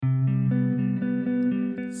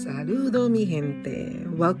Saludo, mi gente.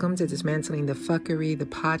 Welcome to Dismantling the Fuckery, the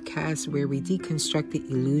podcast where we deconstruct the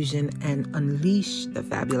illusion and unleash the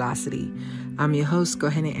fabulosity. I'm your host,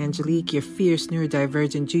 Gohena Angelique, your fierce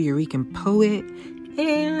neurodivergent Juyurican poet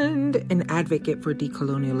and an advocate for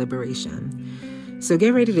decolonial liberation. So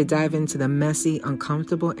get ready to dive into the messy,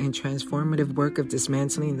 uncomfortable, and transformative work of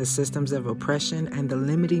dismantling the systems of oppression and the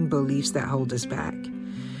limiting beliefs that hold us back.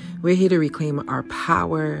 We're here to reclaim our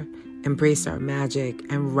power, embrace our magic,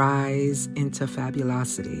 and rise into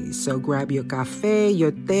fabulosity. So grab your cafe,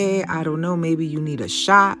 your té, I don't know, maybe you need a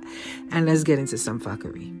shot, and let's get into some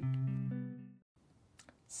fuckery.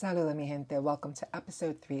 Saludos, mi gente. Welcome to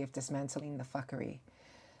episode 3 of Dismantling the Fuckery.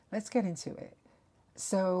 Let's get into it.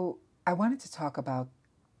 So I wanted to talk about,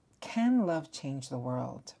 can love change the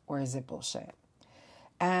world, or is it bullshit?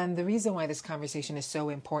 And the reason why this conversation is so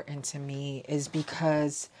important to me is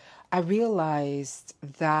because I realized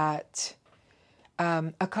that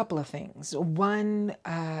a couple of things. One,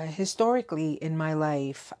 historically in my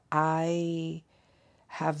life, I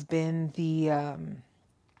have been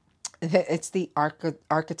it's the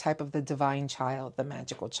archetype of the divine child, the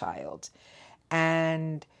magical child.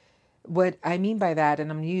 And what I mean by that, and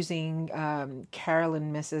I'm using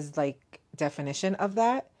Carolyn Miss's definition of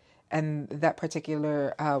that, and that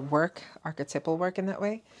particular work, archetypal work in that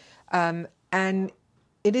way. And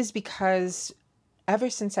it is because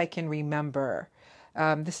ever since I can remember,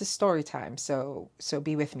 this is story time, so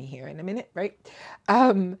be with me here in a minute, right?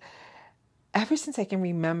 Ever since I can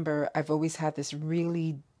remember, I've always had this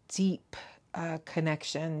really deep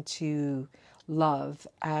connection to love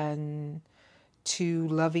and to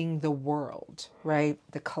loving the world, right?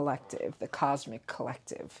 The collective, the cosmic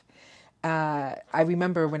collective. I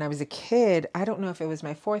remember when I was a kid, I don't know if it was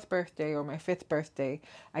my 4th birthday or my 5th birthday.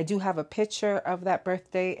 I do have a picture of that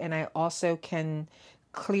birthday, and I also can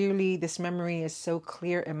clearly, this memory is so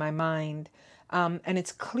clear in my mind. And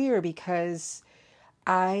it's clear because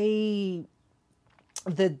the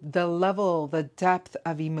level, the depth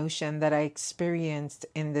of emotion that I experienced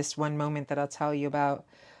in this one moment that I'll tell you about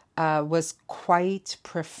was quite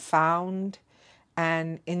profound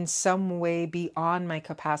and in some way beyond my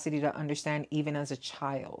capacity to understand even as a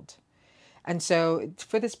child. And so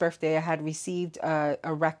for this birthday, I had received a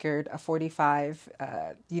record, a 45,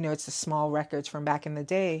 it's the small records from back in the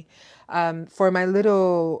day, for my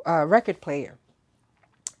little record player.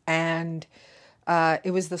 And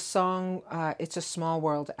it was the song, It's a Small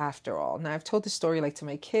World After All. Now, I've told this story to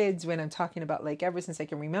my kids when I'm talking about ever since I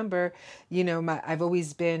can remember, I've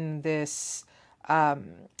always been this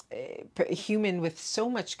human with so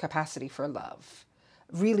much capacity for love,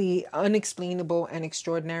 really unexplainable and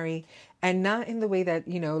extraordinary, and not in the way that,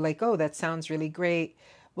 oh, that sounds really great.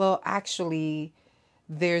 Well, actually,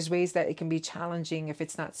 there's ways that it can be challenging if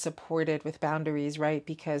it's not supported with boundaries, right?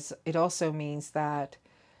 Because it also means that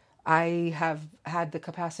I have had the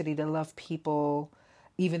capacity to love people,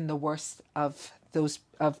 even the worst of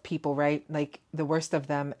people, right? The worst of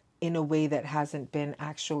them, in a way that hasn't been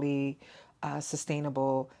actually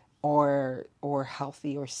sustainable or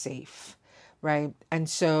healthy or safe, right? And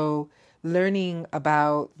so learning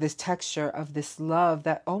about this texture of this love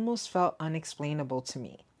that almost felt unexplainable to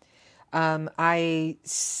me. I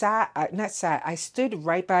stood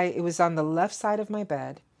right by, it was on the left side of my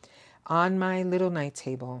bed on my little night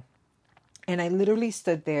table. And I literally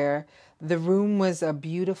stood there. The room was a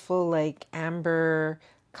beautiful, amber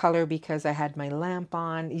color because I had my lamp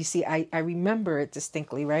on. You see, I remember it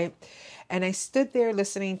distinctly, right? And I stood there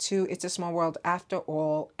listening to It's a Small World After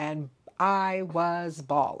All, and I was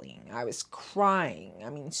bawling. I was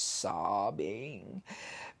crying. Sobbing,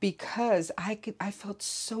 because I felt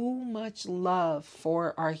so much love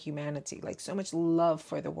for our humanity, so much love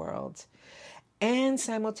for the world, and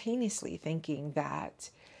simultaneously thinking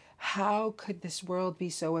that how could this world be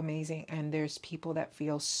so amazing and there's people that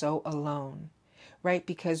feel so alone, right?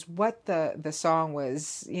 Because what the song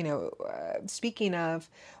was, speaking of,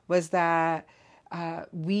 was that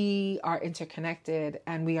we are interconnected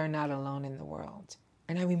and we are not alone in the world.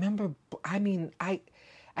 And I remember, I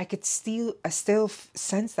could still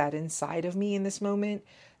sense that inside of me in this moment,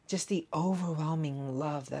 just the overwhelming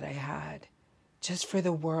love that I had just for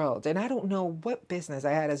the world. And I don't know what business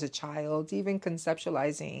I had as a child, even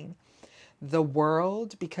conceptualizing the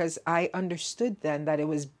world, because I understood then that it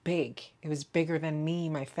was big. It was bigger than me,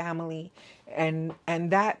 my family, and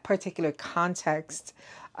that particular context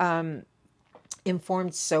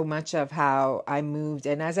informed so much of how I moved.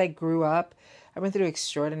 And as I grew up, I went through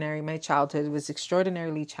my childhood was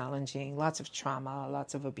extraordinarily challenging, lots of trauma,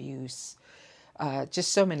 lots of abuse,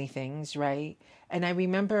 just so many things, right? And I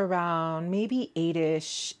remember around maybe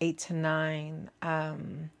 8 to 9,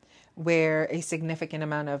 where a significant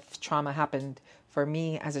amount of trauma happened for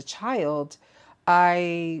me as a child.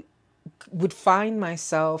 I would find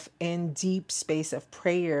myself in deep space of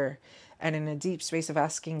prayer and in a deep space of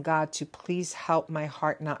asking God to please help my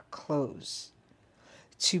heart not close,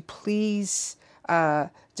 to please,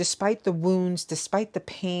 despite the wounds, despite the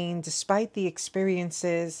pain, despite the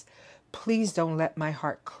experiences, please don't let my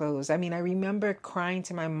heart close. I mean, I remember crying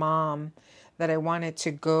to my mom that I wanted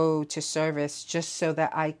to go to service just so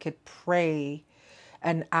that I could pray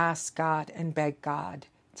and ask God and beg God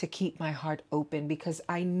to keep my heart open, because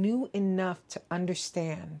I knew enough to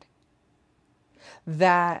understand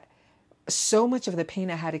that so much of the pain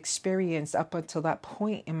I had experienced up until that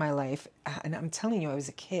point in my life, and I'm telling you, I was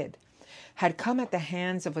a kid, had come at the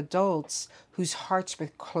hands of adults whose hearts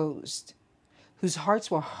were closed, whose hearts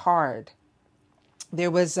were hard. There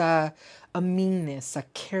was a meanness, a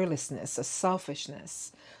carelessness, a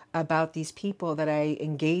selfishness about these people that I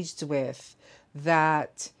engaged with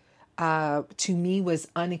that to me was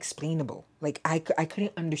unexplainable. Like I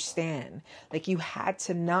couldn't understand. Like you had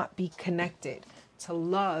to not be connected to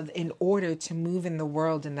love in order to move in the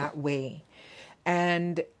world in that way.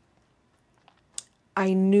 And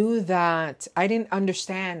I knew that I didn't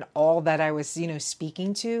understand all that I was,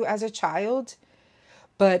 speaking to as a child,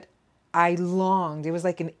 but I longed. It was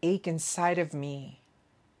like an ache inside of me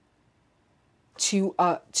to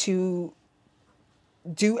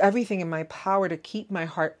do everything in my power to keep my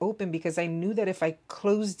heart open, because I knew that if I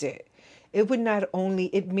closed it, it would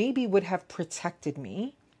maybe would have protected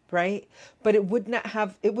me, right? But it would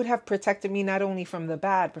have protected me not only from the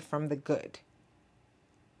bad, but from the good.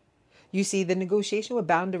 You see, the negotiation with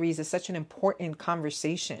boundaries is such an important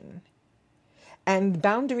conversation. And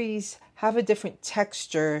boundaries have a different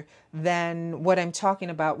texture than what I'm talking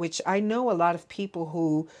about, which I know a lot of people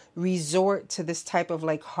who resort to this type of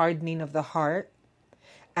like hardening of the heart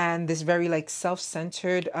and this very like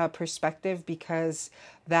self-centered perspective, because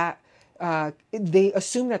that they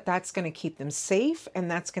assume that that's going to keep them safe and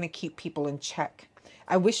that's going to keep people in check.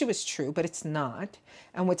 I wish it was true, but it's not.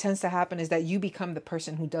 And what tends to happen is that you become the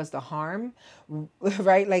person who does the harm,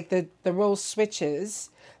 right? Like the role switches,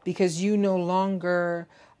 because you no longer,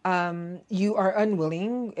 you are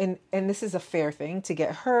unwilling, and this is a fair thing, to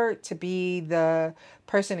get hurt, to be the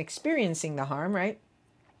person experiencing the harm, right?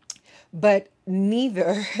 But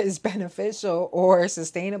neither is beneficial or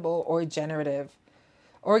sustainable or generative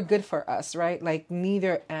or good for us, right? Like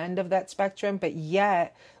neither end of that spectrum, but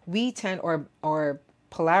yet we tend, or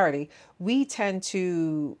polarity, we tend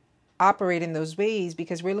to operate in those ways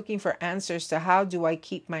because we're looking for answers to how do I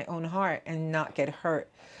keep my own heart and not get hurt?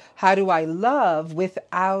 How do I love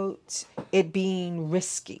without it being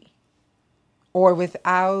risky, or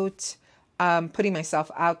without putting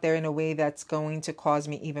myself out there in a way that's going to cause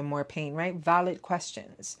me even more pain, right? Valid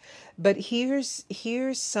questions. But here's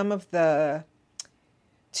some of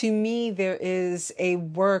to me, there is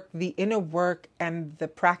the inner work and the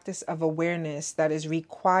practice of awareness that is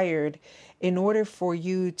required in order for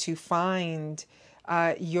you to find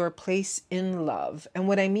your place in love. And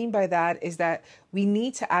what I mean by that is that we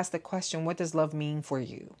need to ask the question, what does love mean for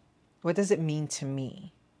you? What does it mean to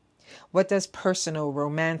me? What does personal,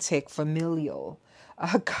 romantic, familial,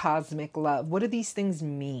 cosmic love, what do these things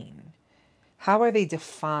mean? How are they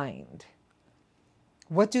defined?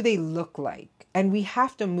 What do they look like? And we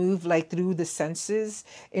have to move like through the senses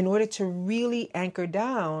in order to really anchor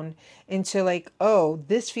down into like, oh,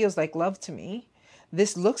 this feels like love to me.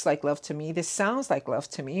 This looks like love to me. This sounds like love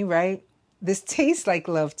to me, right? This tastes like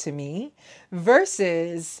love to me,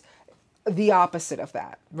 versus the opposite of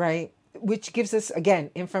that, right? Which gives us, again,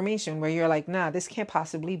 information where you're like, nah, this can't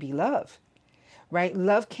possibly be love, right?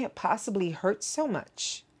 Love can't possibly hurt so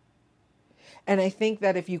much. And I think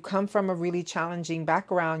that if you come from a really challenging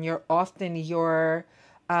background, you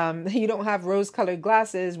don't have rose-colored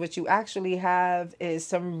glasses. What you actually have is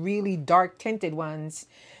some really dark tinted ones.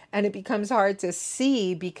 And it becomes hard to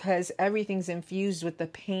see because everything's infused with the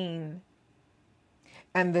pain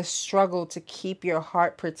and the struggle to keep your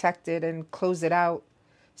heart protected and close it out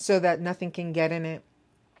so that nothing can get in it,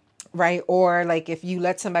 right? Or like if you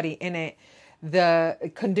let somebody in it,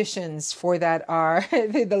 the conditions for that are,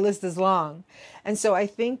 the list is long. And so I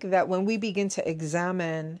think that when we begin to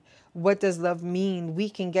examine what does love mean, we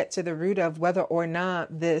can get to the root of whether or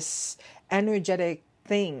not this energetic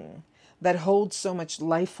thing that holds so much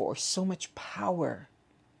life force, so much power,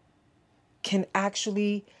 can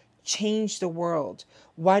actually change the world?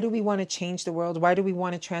 Why do we want to change the world? Why do we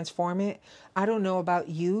want to transform it? I don't know about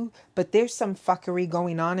you, but there's some fuckery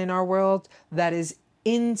going on in our world that is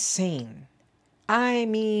insane. I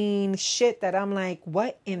mean, shit that I'm like,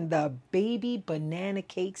 what in the baby banana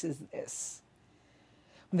cakes is this?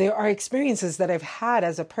 There are experiences that I've had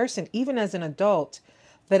as a person, even as an adult,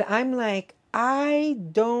 that I'm like, I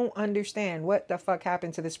don't understand what the fuck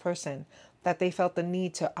happened to this person that they felt the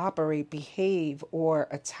need to operate, behave, or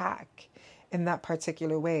attack in that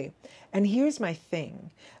particular way. And here's my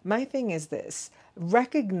thing. My thing is this: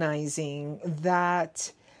 recognizing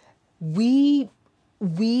that we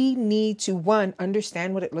need to, one,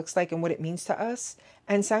 understand what it looks like and what it means to us,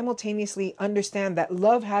 and simultaneously understand that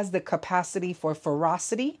love has the capacity for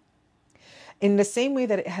ferocity in the same way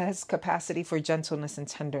that it has capacity for gentleness and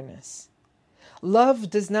tenderness. Love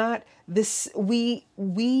does not, this, we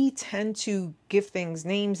tend to give things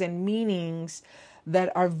names and meanings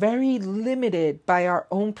that are very limited by our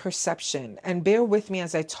own perception. And bear with me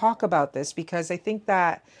as I talk about this, because I think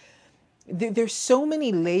that there's so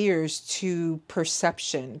many layers to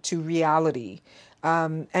perception, to reality,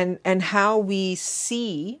 and how we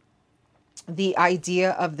see the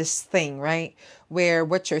idea of this thing, right? Where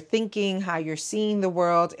what you're thinking, how you're seeing the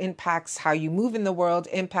world impacts how you move in the world,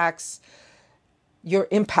 impacts your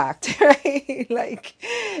impact, right? Like,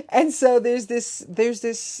 and so there's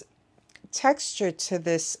this texture to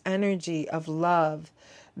this energy of love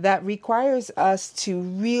that requires us to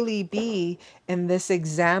really be in this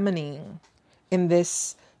examining, in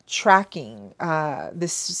this tracking,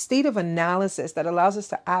 this state of analysis that allows us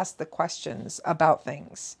to ask the questions about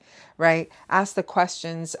things, right? Ask the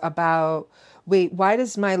questions about, wait, why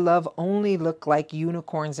does my love only look like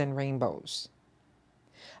unicorns and rainbows?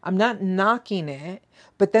 I'm not knocking it,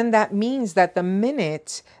 but then that means that the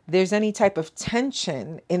minute there's any type of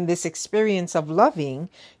tension in this experience of loving,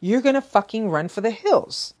 you're going to fucking run for the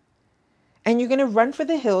hills. And you're going to run for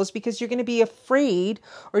the hills because you're going to be afraid,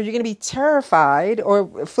 or you're going to be terrified,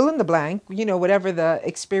 or fill in the blank, whatever the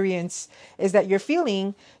experience is that you're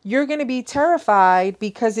feeling, you're going to be terrified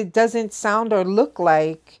because it doesn't sound or look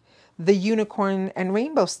like the unicorn and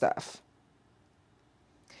rainbow stuff.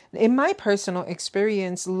 In my personal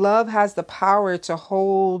experience, love has the power to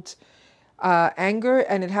hold anger,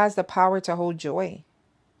 and it has the power to hold joy.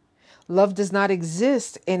 Love does not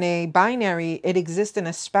exist in a binary. It exists in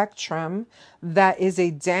a spectrum that is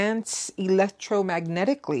a dance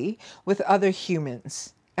electromagnetically with other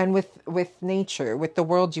humans and with nature, with the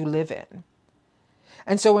world you live in.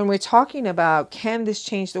 And so when we're talking about, can this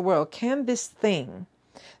change the world? Can this thing,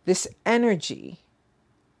 this energy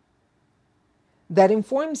that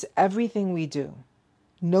informs everything we do,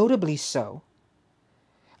 notably so.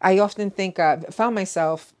 I often think, found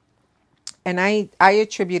myself, and I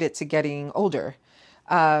attribute it to getting older.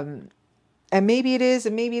 And maybe it is,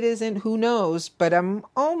 and maybe it isn't, who knows, but I'm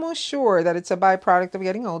almost sure that it's a byproduct of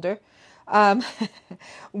getting older,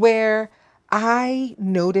 where I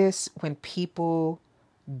notice when people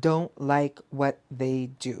don't like what they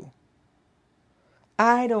do.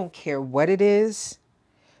 I don't care what it is.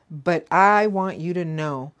 But I want you to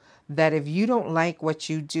know that if you don't like what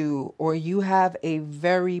you do, or you have a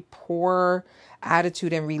very poor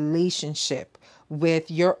attitude and relationship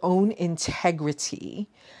with your own integrity,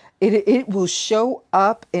 it will show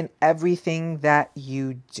up in everything that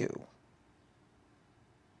you do.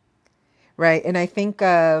 Right? And I think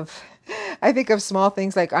of small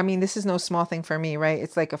things like, this is no small thing for me, right?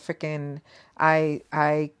 It's like a freaking, I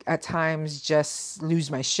at times just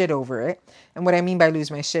lose my shit over it. And what I mean by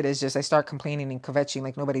lose my shit is just I start complaining and kvetching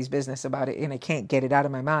like nobody's business about it, and I can't get it out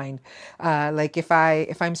of my mind. Like if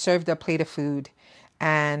I'm served a plate of food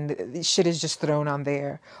and shit is just thrown on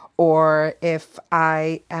there, or if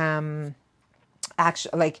I am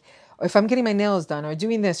actually like, if I'm getting my nails done or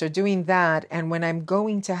doing this or doing that, and when I'm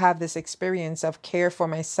going to have this experience of care for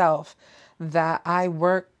myself that I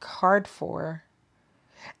work hard for,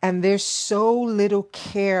 and there's so little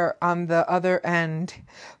care on the other end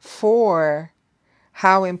for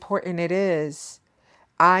how important it is,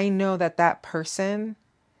 I know that that person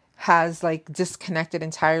has like disconnected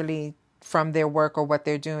entirely from their work or what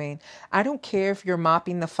they're doing. I don't care if you're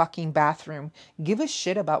mopping the fucking bathroom. Give a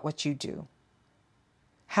shit about what you do.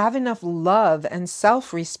 Have enough love and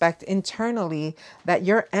self-respect internally that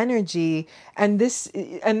your energy, and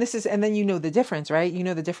then you know the difference, right? You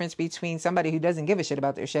know the difference between somebody who doesn't give a shit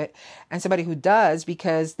about their shit and somebody who does,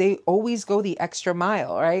 because they always go the extra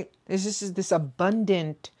mile, right? There's just this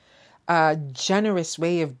abundant, generous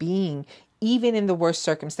way of being, even in the worst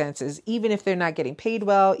circumstances, even if they're not getting paid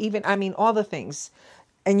well, all the things.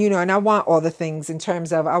 And, you know, and I want all the things in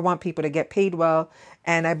terms of I want people to get paid well.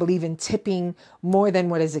 And I believe in tipping more than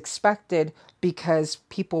what is expected because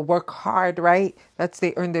people work hard, right?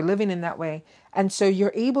 They earn their living in that way. And so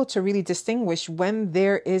you're able to really distinguish when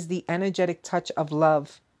there is the energetic touch of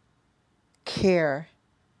love, care,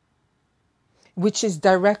 which is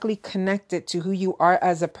directly connected to who you are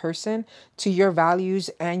as a person, to your values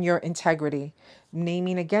and your integrity.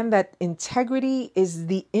 Naming again that integrity is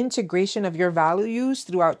the integration of your values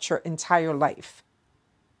throughout your entire life.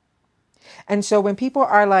 And so when people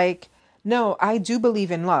are like, no, I do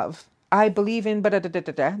believe in love. I believe in,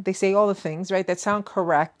 they say all the things, right, that sound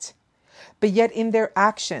correct. But yet in their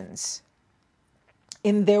actions,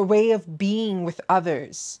 in their way of being with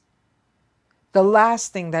others, the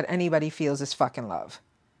last thing that anybody feels is fucking love,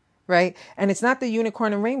 right? And it's not the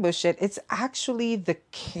unicorn and rainbow shit. It's actually the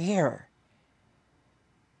care.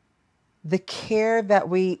 The care that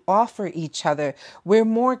we offer each other. We're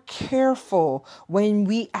more careful when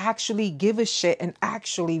we actually give a shit and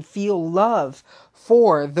actually feel love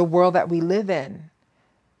for the world that we live in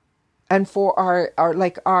and for our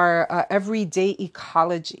everyday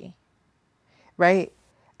ecology, right?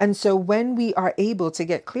 And so when we are able to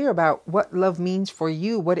get clear about what love means for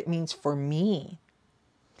you, what it means for me,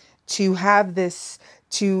 to have this,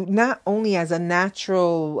 to not only as a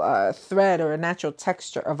natural thread or a natural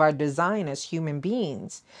texture of our design as human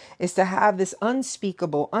beings, is to have this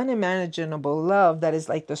unspeakable, unimaginable love that is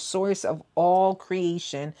like the source of all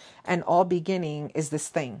creation and all beginning is this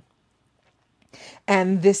thing.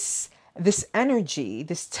 And this energy,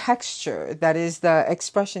 this texture that is the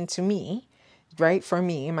expression to me, right? For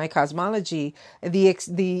me, in my cosmology,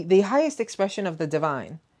 the highest expression of the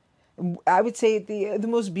divine. I would say the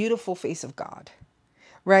most beautiful face of God,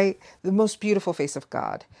 right? The most beautiful face of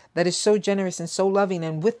God that is so generous and so loving.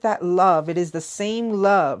 And with that love, it is the same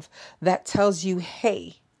love that tells you,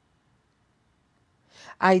 hey,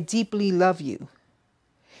 I deeply love you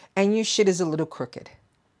and your shit is a little crooked.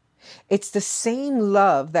 It's the same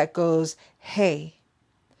love that goes, hey,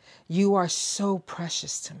 you are so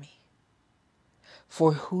precious to me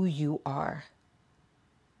for who you are.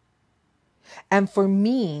 And for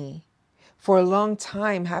me, for a long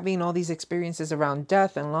time, having all these experiences around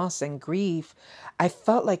death and loss and grief, I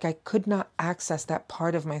felt like I could not access that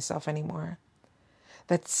part of myself anymore.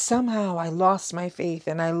 That somehow I lost my faith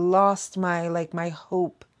and I lost my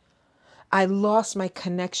hope. I lost my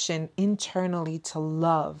connection internally to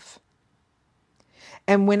love.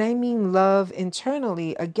 And when I mean love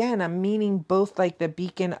internally, again, I'm meaning both like the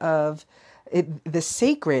beacon of it, the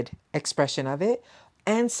sacred expression of it,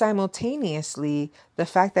 and simultaneously the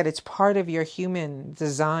fact that it's part of your human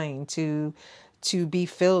design to be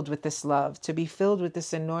filled with this love, to be filled with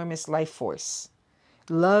this enormous life force.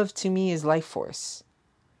 Love to me is life force.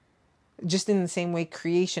 Just in the same way,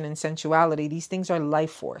 creation and sensuality, these things are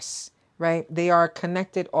life force, right? They are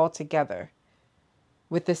connected all together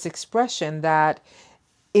with this expression that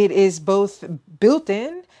it is both built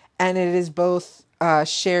in and it is both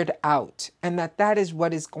shared out. And that is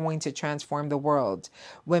what is going to transform the world.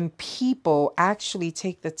 When people actually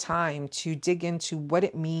take the time to dig into what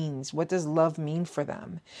it means, what does love mean for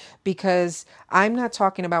them? Because I'm not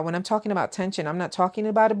talking about, when I'm talking about tension, I'm not talking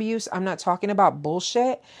about abuse. I'm not talking about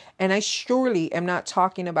bullshit. And I surely am not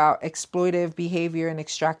talking about exploitive behavior and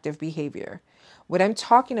extractive behavior. What I'm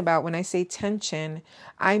talking about when I say tension,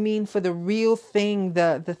 I mean for the real thing,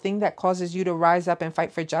 the thing that causes you to rise up and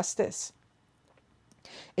fight for justice.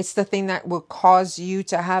 It's the thing that will cause you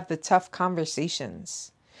to have the tough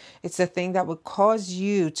conversations. It's the thing that would cause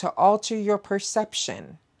you to alter your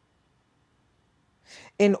perception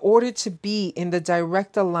in order to be in the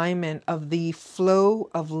direct alignment of the flow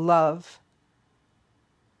of love.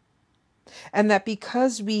 And that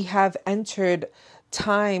because we have entered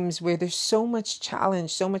times where there's so much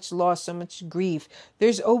challenge, so much loss, so much grief,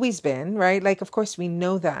 there's always been, right? Like, of course, we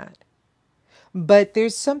know that. But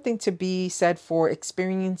there's something to be said for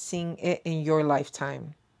experiencing it in your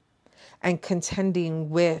lifetime and contending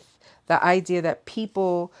with the idea that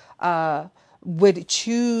people would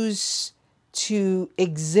choose to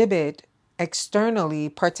exhibit externally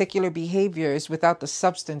particular behaviors without the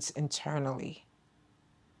substance internally.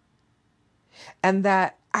 And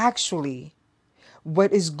that actually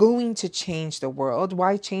what is going to change the world,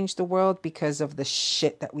 why change the world? Because of the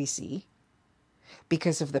shit that we see.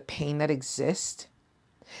 Because of the pain that exists.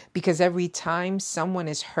 Because every time someone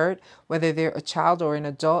is hurt, whether they're a child or an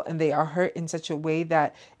adult, and they are hurt in such a way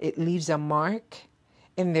that it leaves a mark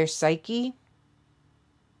in their psyche,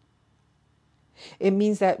 it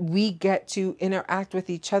means that we get to interact with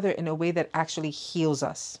each other in a way that actually heals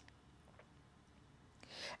us.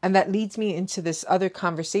 And that leads me into this other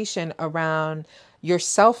conversation around your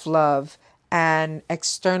self-love and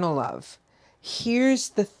external love. Here's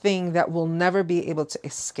the thing that we'll never be able to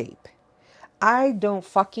escape. I don't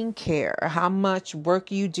fucking care how much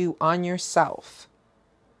work you do on yourself.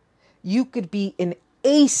 You could be an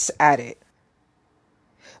ace at it.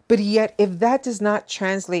 But yet, if that does not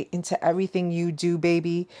translate into everything you do,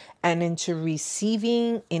 baby, and into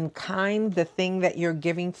receiving in kind the thing that you're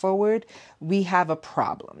giving forward, we have a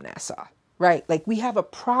problem, NASA. Right? Like, we have a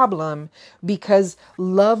problem because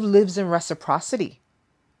love lives in reciprocity.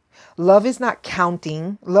 Love is not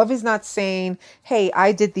counting. Love is not saying, hey,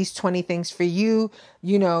 I did these 20 things for you.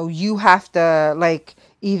 You know, you have to, like,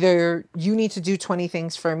 either you need to do 20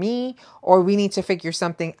 things for me, or we need to figure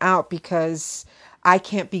something out because I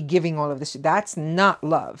can't be giving all of this. That's not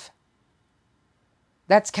love.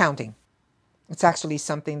 That's counting. It's actually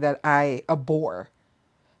something that I abhor.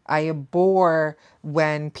 I abhor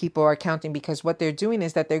when people are counting, because what they're doing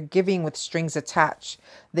is that they're giving with strings attached.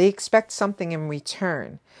 They expect something in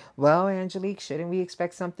return. Well, Angelique, shouldn't we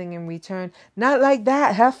expect something in return? Not like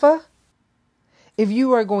that, heifer. If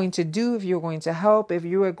you are going to do, if you're going to help, if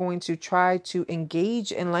you are going to try to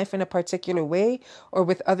engage in life in a particular way or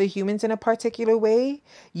with other humans in a particular way,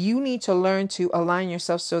 you need to learn to align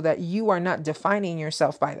yourself so that you are not defining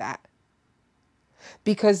yourself by that.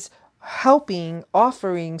 Because helping,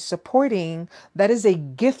 offering, supporting, that is a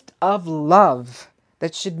gift of love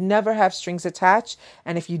that should never have strings attached.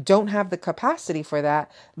 And if you don't have the capacity for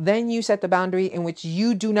that, then you set the boundary in which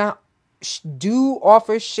you do not do,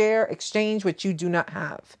 offer, share, exchange what you do not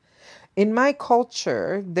have. In my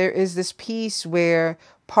culture, there is this piece where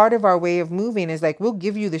part of our way of moving is like, we'll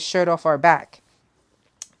give you the shirt off our back.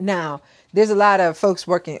 Now, there's a lot of folks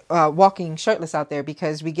walking shirtless out there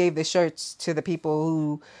because we gave the shirts to the people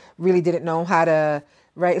who really didn't know how to,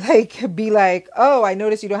 right? Like, be like, oh, I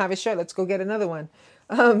noticed you don't have a shirt. Let's go get another one.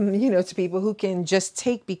 To people who can just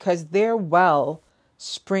take because their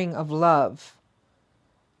wellspring of love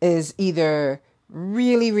is either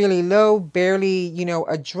really, really low, barely,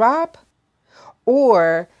 a drop,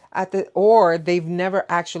 or they've never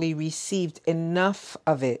actually received enough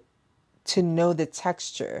of it to know the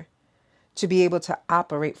texture, to be able to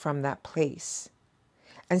operate from that place.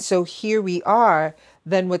 And so here we are.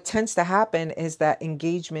 Then what tends to happen is that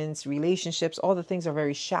engagements, relationships, all the things are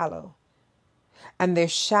very shallow. And they're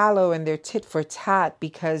shallow and they're tit for tat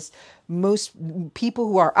because most people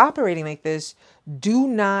who are operating like this do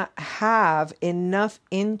not have enough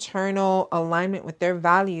internal alignment with their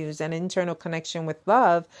values and internal connection with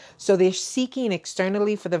love. So they're seeking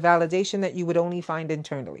externally for the validation that you would only find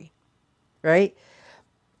internally. Right?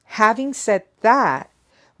 Having said that,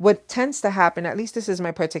 what tends to happen, at least this is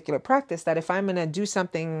my particular practice, that if I'm going to do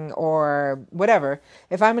something or whatever,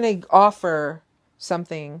 if I'm going to offer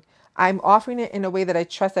something, I'm offering it in a way that I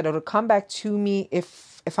trust that it'll come back to me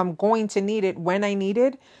if I'm going to need it, when I need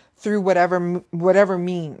it, through whatever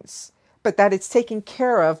means, but that it's taken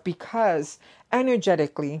care of, because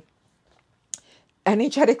energetically,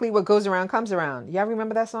 what goes around comes around. Y'all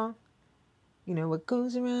remember that song? What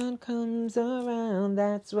goes around comes around.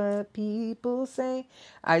 That's what people say.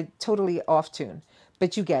 I totally off tune,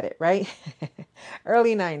 but you get it, right?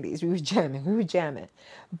 Early 90s, we were jamming.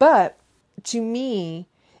 But to me,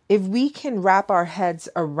 if we can wrap our heads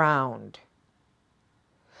around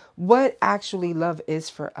what actually love is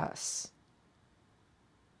for us,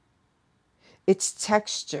 its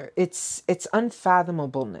texture, its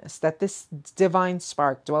unfathomableness, that this divine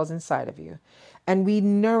spark dwells inside of you, and we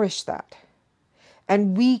nourish that.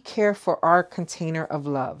 And we care for our container of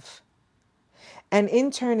love. And in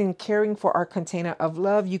turn, in caring for our container of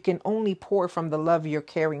love, you can only pour from the love you're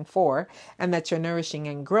caring for and that you're nourishing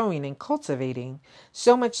and growing and cultivating.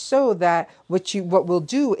 So much so that what we'll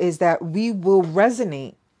do is that we will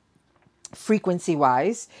resonate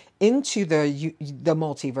frequency-wise into the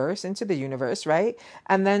multiverse, into the universe, right?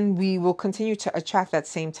 And then we will continue to attract that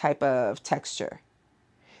same type of texture.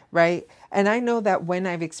 Right? And I know that when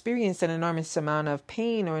I've experienced an enormous amount of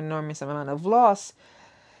pain or enormous amount of loss,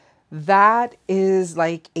 that is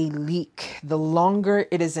like a leak. The longer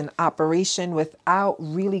it is in operation without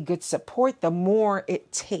really good support, the more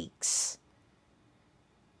it takes.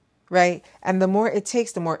 Right? And the more it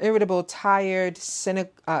takes, the more irritable, tired,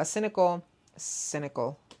 cynical,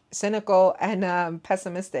 and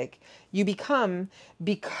pessimistic you become,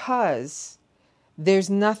 because there's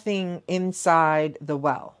nothing inside the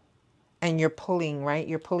well. And you're pulling, right?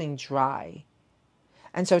 You're pulling dry.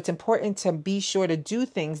 And so it's important to be sure to do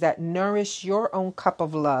things that nourish your own cup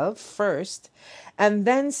of love first, and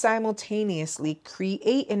then simultaneously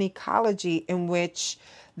create an ecology in which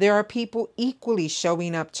There are people equally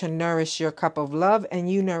showing up to nourish your cup of love,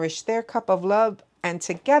 and you nourish their cup of love. And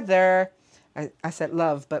together, I said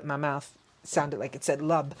love, but my mouth sounded like it said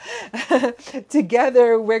love.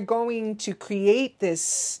 Together, we're going to create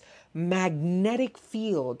this magnetic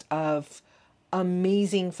field of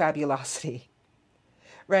amazing fabulosity,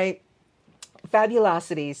 right?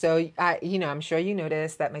 Fabulosity. So I'm sure you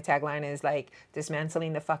noticed that my tagline is like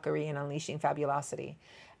dismantling the fuckery and unleashing fabulosity.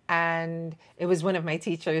 And it was one of my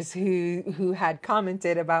teachers who had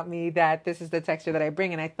commented about me that this is the texture that I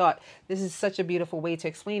bring. And I thought this is such a beautiful way to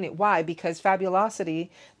explain it. Why? Because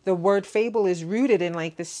fabulosity, the word fable, is rooted in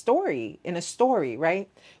like this story, in a story, right?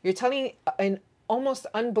 You're telling an almost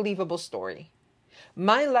unbelievable story.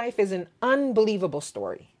 My life is an unbelievable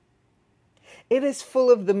story. It is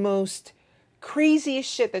full of the most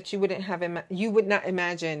craziest shit that you would not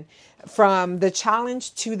imagine, from the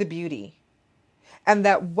challenge to the beauty. And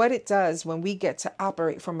that what it does when we get to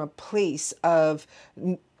operate from a place of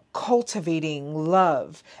cultivating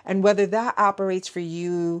love, and whether that operates for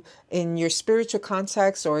you in your spiritual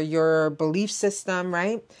context or your belief system,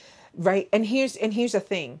 right? And here's the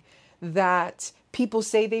thing, that people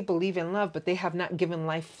say they believe in love, but they have not given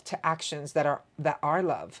life to actions that are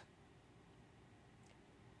love.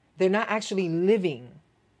 They're not actually living,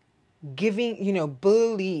 giving,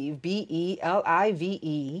 believe,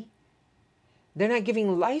 BELIVE. They're not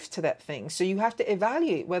giving life to that thing. So you have to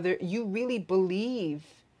evaluate whether you really believe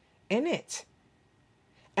in it.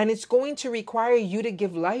 And it's going to require you to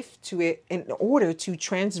give life to it in order to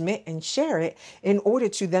transmit and share it, in order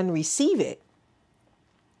to then receive it.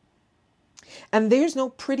 And there's no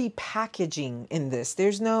pretty packaging in this.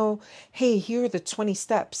 There's no, hey, here are the 20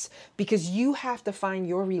 steps, because you have to find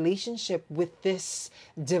your relationship with this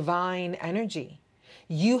divine energy.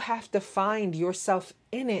 You have to find yourself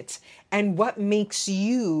in it and what makes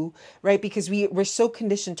you, right? Because we're so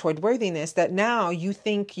conditioned toward worthiness that now you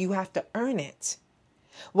think you have to earn it.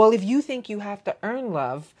 Well, if you think you have to earn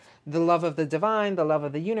love, the love of the divine, the love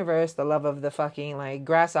of the universe, the love of the fucking like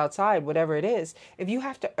grass outside, whatever it is, if you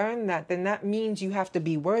have to earn that, then that means you have to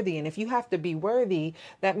be worthy. And if you have to be worthy,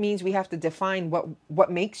 that means we have to define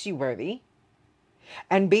what makes you worthy.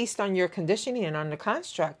 And based on your conditioning and on the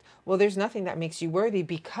construct, well, there's nothing that makes you worthy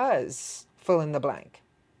because fill in the blank.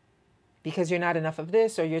 Because you're not enough of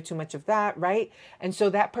this or you're too much of that, right? And so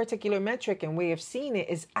that particular metric and way of seeing it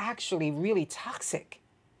is actually really toxic.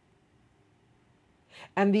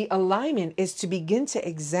 And the alignment is to begin to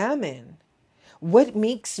examine what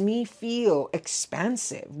makes me feel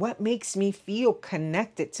expansive, what makes me feel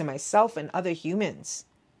connected to myself and other humans.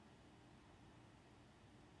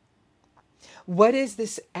 What is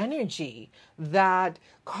this energy that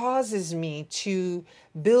causes me to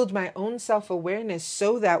build my own self-awareness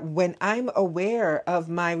so that when I'm aware of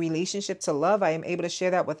my relationship to love, I am able to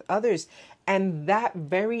share that with others. And that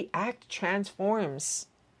very act transforms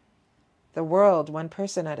the world one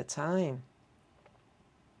person at a time.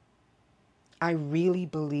 I really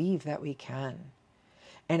believe that we can.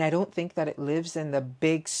 And I don't think that it lives in the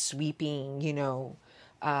big sweeping,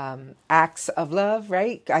 acts of love,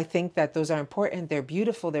 right? I think that those are important. They're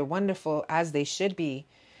beautiful. They're wonderful, as they should be,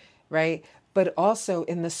 right? But also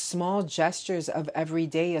in the small gestures of every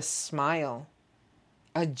day, a smile,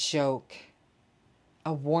 a joke,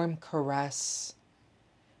 a warm caress,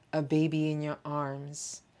 a baby in your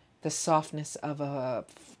arms, the softness of a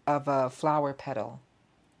flower petal,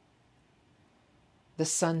 the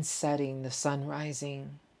sun setting, the sun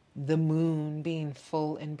rising, the moon being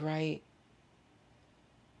full and bright.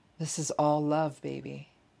 This is all love, baby.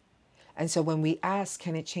 And so when we ask,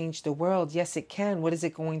 can it change the world? Yes, it can. What is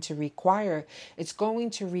it going to require? It's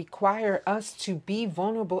going to require us to be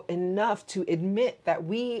vulnerable enough to admit that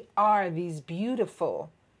we are these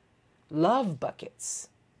beautiful love buckets.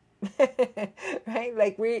 Right?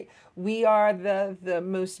 Like we are the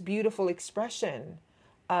most beautiful expression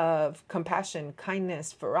of compassion,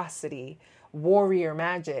 kindness, ferocity, warrior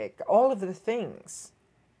magic, all of the things.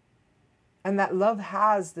 And that love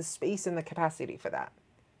has the space and the capacity for that.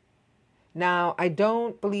 Now, I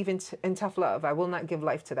don't believe in tough love. I will not give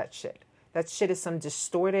life to that shit. That shit is some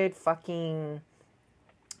distorted fucking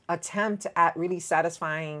attempt at really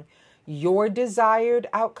satisfying your desired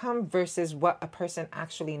outcome versus what a person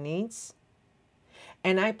actually needs.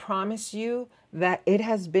 And I promise you that it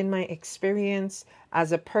has been my experience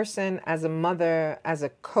as a person, as a mother, as a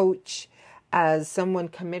coach, as someone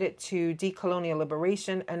committed to decolonial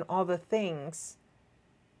liberation and all the things,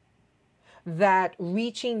 that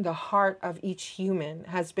reaching the heart of each human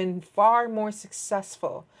has been far more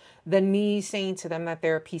successful than me saying to them that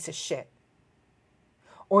they're a piece of shit,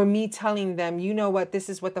 or me telling them, you know what, this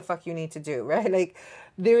is what the fuck you need to do, right? Like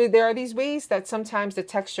there are these ways that sometimes the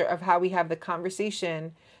texture of how we have the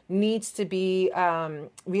conversation needs to be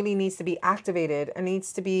really needs to be activated and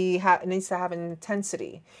needs to be needs to have an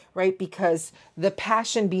intensity, right? Because the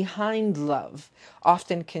passion behind love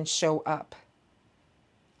often can show up.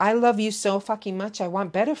 I love you so fucking much. I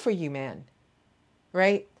want better for you, man.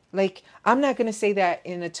 Right? Like, I'm not going to say that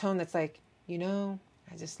in a tone that's like, you know,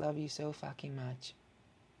 I just love you so fucking much.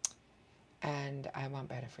 And I want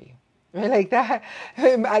better for you. Right? Like that.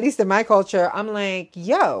 At least in my culture, I'm like,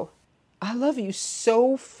 yo, I love you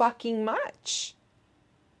so fucking much.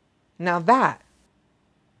 Now that,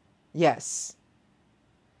 yes.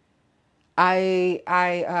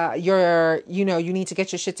 You're, you know, you need to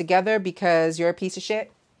get your shit together because you're a piece of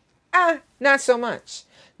shit. Not so much.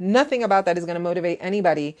 Nothing about that is going to motivate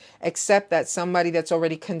anybody except that somebody that's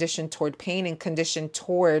already conditioned toward pain and conditioned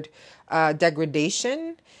toward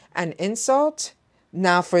degradation and insult.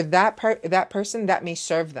 Now, for that person, that may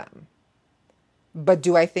serve them. But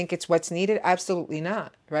do I think it's what's needed? Absolutely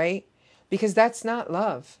not, right? Because that's not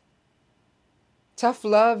love. Tough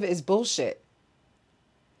love is bullshit.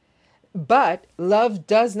 But love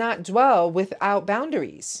does not dwell without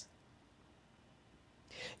boundaries.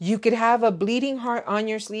 You could have a bleeding heart on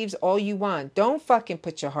your sleeves all you want. Don't fucking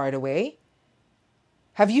put your heart away.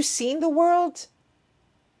 Have you seen the world?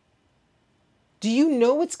 Do you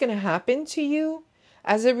know what's going to happen to you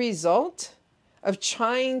as a result of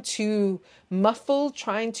trying to muffle,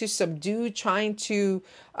 trying to subdue, trying to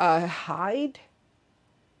hide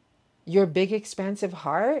your big, expansive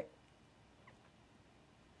heart?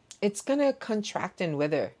 It's going to contract and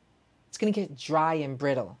wither. It's going to get dry and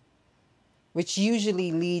brittle, which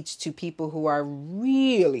usually leads to people who are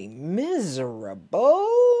really miserable.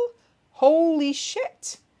 Holy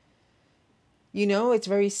shit. You know, it's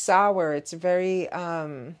very sour. It's very,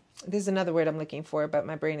 there's another word I'm looking for, but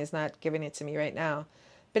my brain is not giving it to me right now.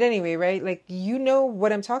 But anyway, right? Like, you know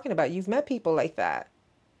what I'm talking about. You've met people like that.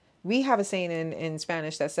 We have a saying in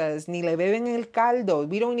Spanish that says, ni le beben el caldo.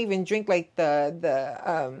 We don't even drink like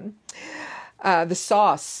the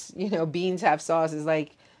sauce. You know, beans have sauce. It's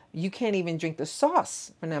like, you can't even drink the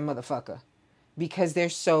sauce from that motherfucker because they're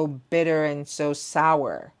so bitter and so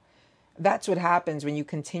sour. That's what happens when you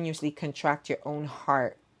continuously contract your own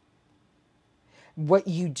heart. What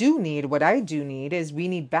you do need, what I do need, is we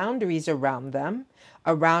need boundaries around them,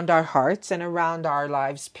 around our hearts and around our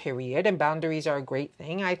lives, period. And boundaries are a great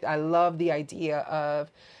thing. I love the idea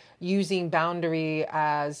of using boundary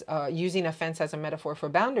as, using a fence as a metaphor for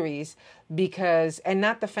boundaries, because, and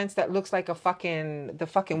not the fence that looks like the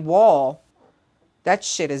fucking wall. That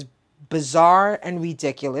shit is bizarre and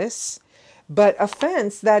ridiculous. But a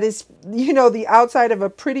fence that is, you know, the outside of a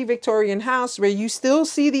pretty Victorian house where you still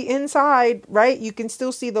see the inside, right? You can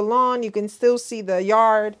still see the lawn. You can still see the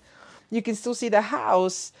yard. You can still see the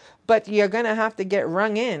house. But you're going to have to get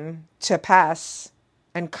rung in to pass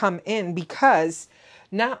and come in, because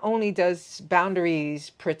not only does boundaries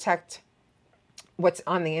protect what's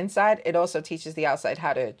on the inside, it also teaches the outside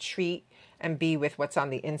how to treat and be with what's on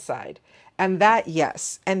the inside. And that,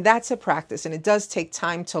 yes, and that's a practice. And it does take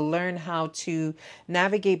time to learn how to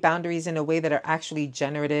navigate boundaries in a way that are actually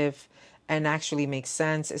generative and actually make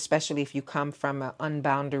sense, especially if you come from an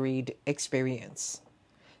unboundaried experience.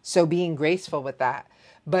 So being graceful with that.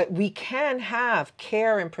 But we can have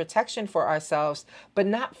care and protection for ourselves, but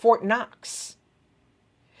not Fort Knox.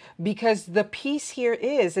 Because the piece here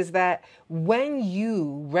is that when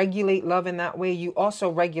you regulate love in that way, you also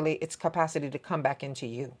regulate its capacity to come back into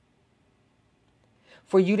you.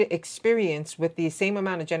 For you to experience with the same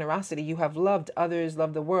amount of generosity you have loved others,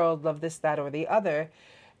 loved the world, loved this, that, or the other,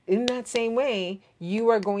 in that same way, you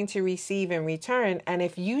are going to receive in return. And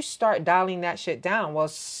if you start dialing that shit down, well,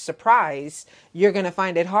 surprise, you're going to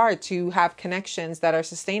find it hard to have connections that are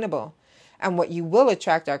sustainable. And what you will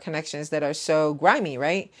attract are connections that are so grimy,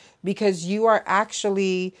 right? Because you are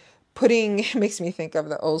actually putting, it makes me think of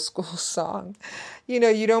the old school song. You know,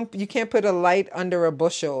 you can't put a light under a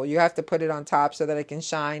bushel. You have to put it on top so that it can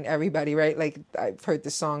shine everybody, right? Like I've heard the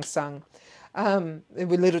song sung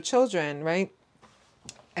with little children, right?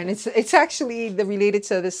 And it's actually related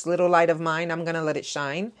to this little light of mine. I'm going to let it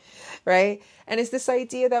shine, right? And it's this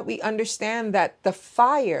idea that we understand that the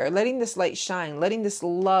fire, letting this light shine, letting this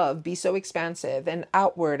love be so expansive and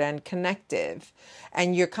outward and connective,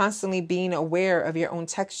 and you're constantly being aware of your own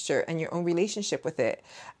texture and your own relationship with it,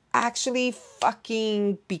 actually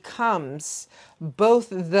fucking becomes both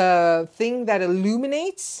the thing that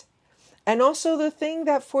illuminates and also the thing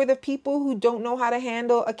that, for the people who don't know how to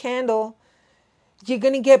handle a candle, you're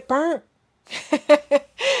going to get burnt.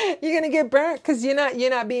 You're going to get burnt because you're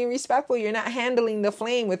not being respectful. You're not handling the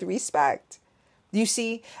flame with respect. You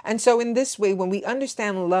see? And so in this way, when we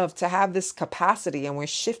understand love to have this capacity and we're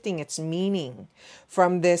shifting its meaning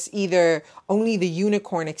from this either only the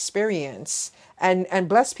unicorn experience, and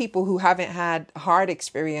bless people who haven't had hard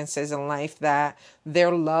experiences in life, that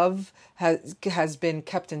their love has been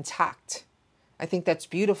kept intact. I think that's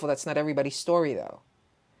beautiful. That's not everybody's story though,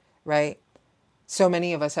 right? So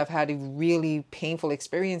many of us have had really painful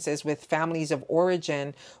experiences with families of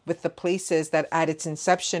origin, with the places that at its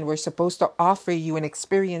inception were supposed to offer you an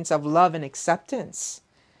experience of love and acceptance,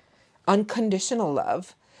 unconditional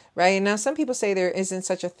love, right? Now, some people say there isn't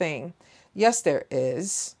such a thing. Yes, there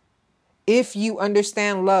is. If you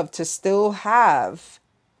understand love to still have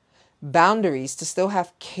boundaries, to still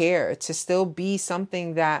have care, to still be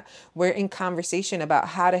something that we're in conversation about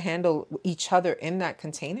how to handle each other in that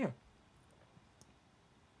container.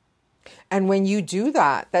 And when you do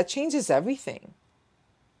that, that changes everything.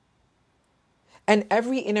 And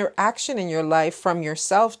every interaction in your life from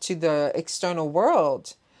yourself to the external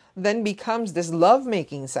world then becomes this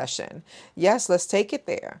lovemaking session. Yes, let's take it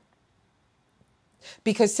there.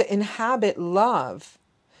 Because to inhabit love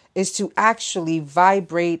is to actually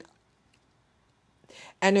vibrate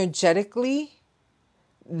energetically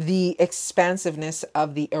the expansiveness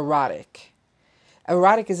of the erotic.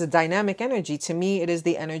 Erotic is a dynamic energy. To me, it is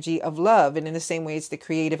the energy of love. And in the same way, it's the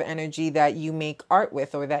creative energy that you make art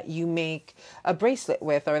with, or that you make a bracelet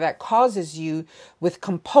with, or that causes you with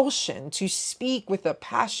compulsion to speak with a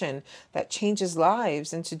passion that changes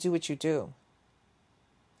lives and to do what you do.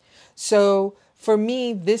 So for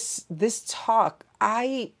me, this talk,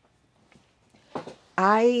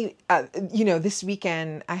 this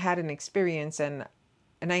weekend I had an experience, and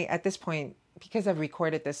I, at this point, because I've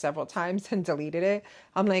recorded this several times and deleted it,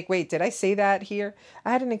 I'm like, wait, did I say that here?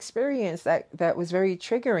 I had an experience that was very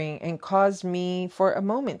triggering and caused me for a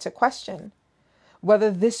moment to question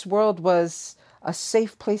whether this world was a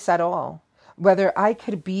safe place at all, whether I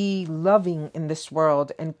could be loving in this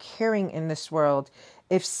world and caring in this world,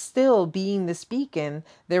 if still being this beacon,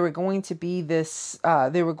 there were going to be these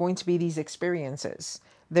experiences.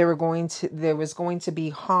 There was going to be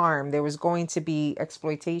harm. There was going to be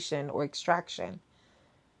exploitation or extraction.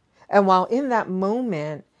 And while in that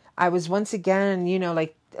moment, I was once again,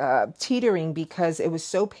 teetering because it was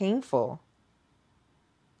so painful.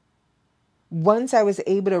 Once I was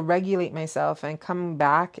able to regulate myself and come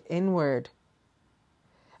back inward,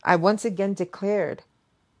 I once again declared,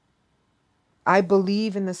 I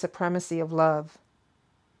believe in the supremacy of love.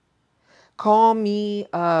 Call me,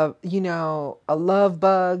 a love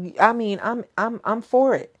bug. I mean, I'm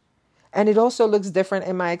for it. And it also looks different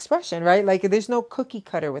in my expression, right? Like there's no cookie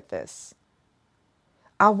cutter with this.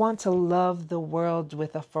 I want to love the world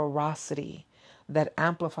with a ferocity that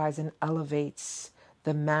amplifies and elevates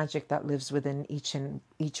the magic that lives within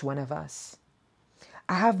each one of us.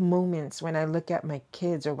 I have moments when I look at my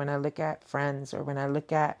kids, or when I look at friends, or when I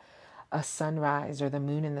look at a sunrise or the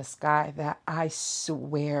moon in the sky, that I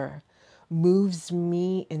swear moves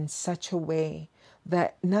me in such a way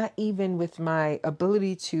that not even with my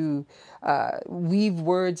ability to weave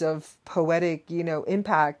words of poetic,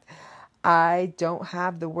 impact, I don't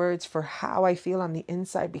have the words for how I feel on the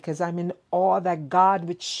inside, because I'm in awe that God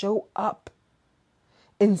would show up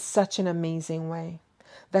in such an amazing way.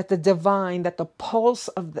 That the divine, that the pulse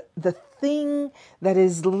of the thing that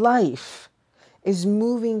is life is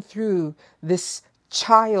moving through this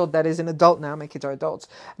child that is an adult now. My kids are adults,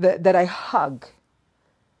 that I hug,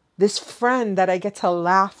 this friend that I get to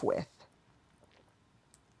laugh with,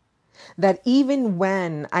 that even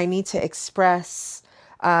when I need to express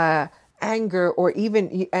anger, or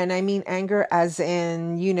even, and I mean anger as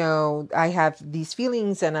in, I have these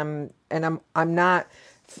feelings and I'm not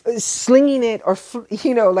slinging it, or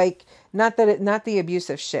not the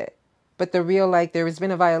abusive shit, but the real, like, there has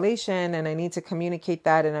been a violation and I need to communicate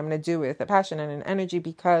that, and I'm going to do it with a passion and an energy,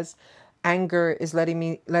 because anger is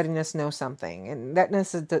letting us know something. And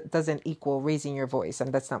that doesn't equal raising your voice.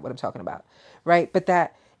 And that's not what I'm talking about. Right. But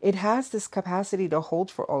that it has this capacity to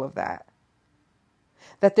hold for all of that.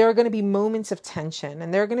 That there are going to be moments of tension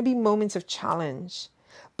and there are going to be moments of challenge,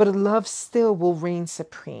 but love still will reign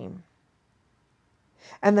supreme.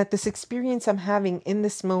 And that this experience I'm having in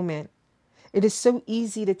this moment, it is so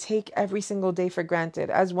easy to take every single day for granted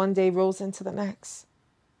as one day rolls into the next.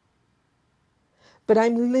 But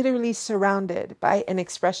I'm literally surrounded by an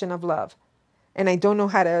expression of love. And I don't know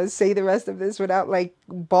how to say the rest of this without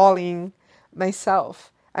bawling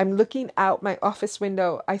myself. I'm looking out my office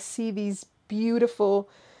window. I see these beautiful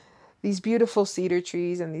these beautiful cedar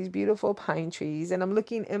trees and these beautiful pine trees, and I'm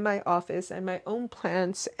looking in my office and my own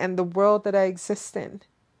plants and the world that I exist in.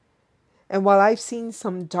 And while I've seen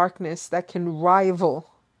some darkness that can rival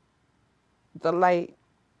the light,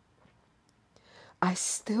 I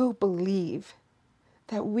still believe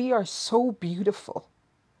that we are so beautiful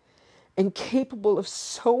and capable of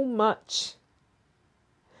so much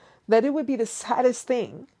that it would be the saddest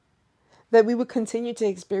thing that we would continue to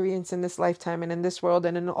experience in this lifetime and in this world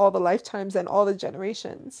and in all the lifetimes and all the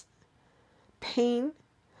generations. Pain,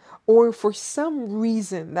 or for some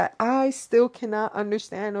reason that I still cannot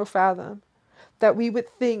understand or fathom, that we would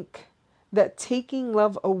think that taking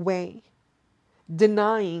love away,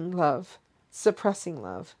 denying love, suppressing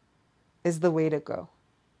love is the way to go.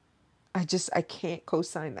 I can't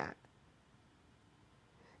co-sign that.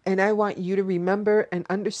 And I want you to remember and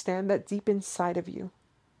understand that deep inside of you,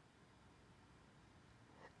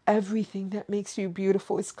 everything that makes you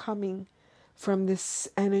beautiful is coming from this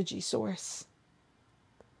energy source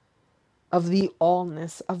of the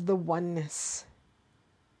allness, of the oneness.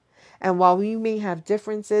 And while we may have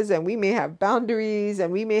differences and we may have boundaries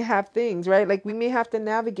and we may have things, right? Like we may have to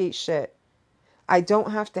navigate shit. I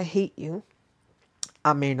don't have to hate you.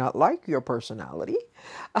 I may not like your personality,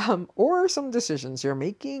 or some decisions you're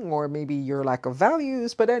making, or maybe your lack of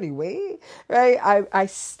values. But anyway, right? I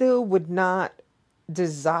still would not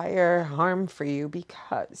desire harm for you,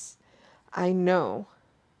 because I know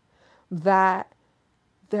that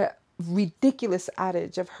the ridiculous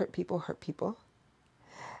adage of hurt people,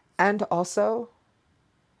 and also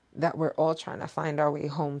that we're all trying to find our way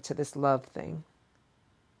home to this love thing.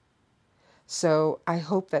 So I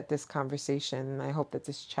hope that this conversation, I hope that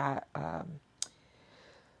this chat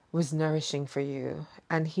was nourishing for you.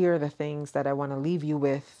 And here are the things that I want to leave you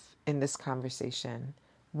with in this conversation.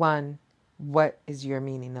 1, what is your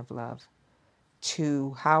meaning of love?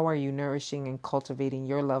 2, how are you nourishing and cultivating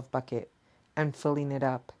your love bucket and filling it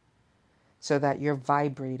up so that you're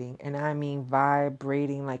vibrating? And I mean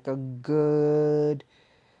vibrating like a good,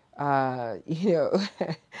 I'm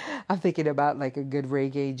thinking about like a good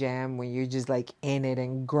reggae jam when you're just like in it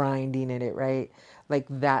and grinding in it, right? Like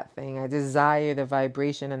that thing. I desire the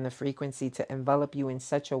vibration and the frequency to envelop you in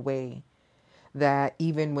such a way that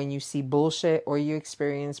even when you see bullshit or you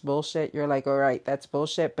experience bullshit, you're like, all right, that's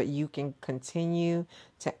bullshit, but you can continue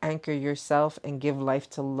to anchor yourself and give life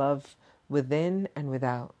to love within and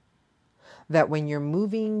without. That when you're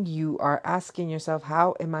moving, you are asking yourself,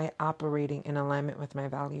 how am I operating in alignment with my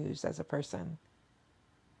values as a person?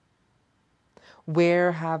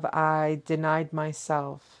 Where have I denied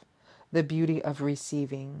myself the beauty of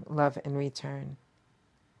receiving love in return?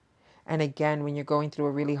 And again, when you're going through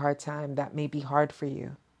a really hard time, that may be hard for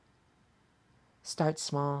you. Start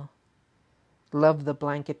small. Love the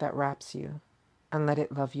blanket that wraps you and let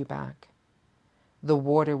it love you back. The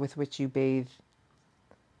water with which you bathe,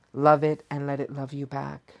 love it and let it love you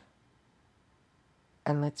back.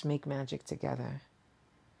 And let's make magic together.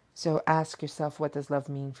 So ask yourself, what does love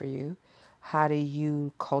mean for you? How do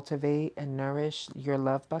you cultivate and nourish your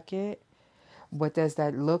love bucket? What does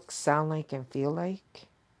that look, sound like, and feel like?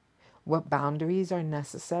 What boundaries are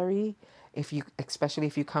necessary, especially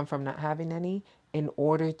if you come from not having any, in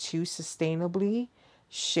order to sustainably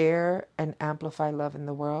share and amplify love in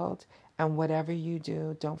the world? And whatever you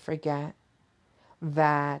do, don't forget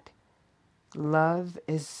that love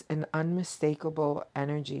is an unmistakable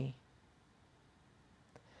energy.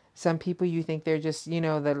 Some people, you think they're just,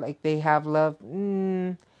 that like they have love.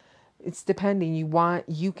 It's depending.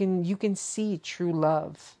 You can see true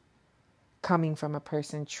love coming from a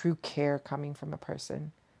person, true care coming from a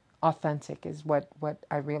person. Authentic is what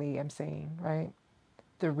I really am saying, right?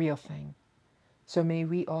 The real thing. So may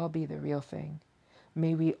we all be the real thing.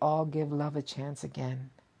 May we all give love a chance again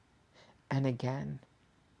and again.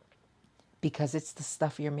 Because it's the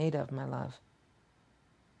stuff you're made of, my love.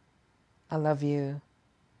 I love you.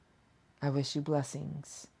 I wish you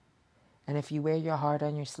blessings. And if you wear your heart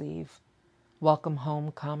on your sleeve, welcome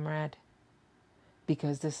home, comrade.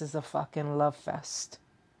 Because this is a fucking love fest.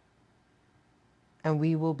 And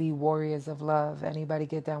we will be warriors of love. Anybody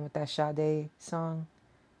get down with that Sade song?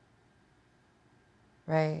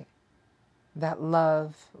 Right? That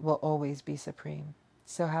love will always be supreme.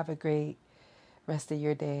 So have a great rest of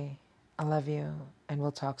your day. I love you, and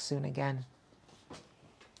we'll talk soon again.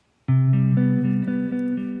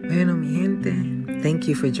 Bueno, mi gente, thank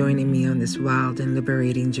you for joining me on this wild and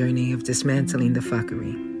liberating journey of dismantling the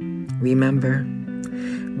fuckery. Remember,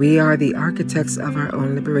 we are the architects of our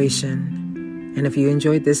own liberation, And if you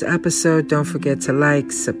enjoyed this episode, don't forget to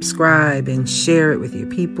like, subscribe, and share it with your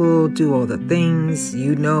people. Do all the things.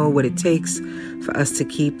 You know what it takes for us to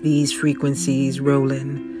keep these frequencies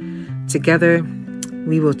rolling. Together,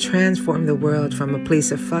 we will transform the world from a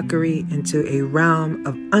place of fuckery into a realm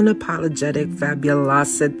of unapologetic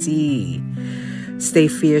fabulosity. Stay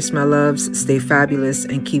fierce, my loves. Stay fabulous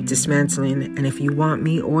and keep dismantling. And if you want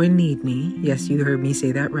me or need me, yes, you heard me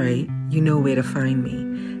say that right, you know where to find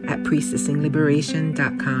me at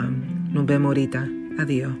priestessingliberation.com. Nos vemos ahorita.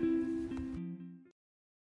 Adiós.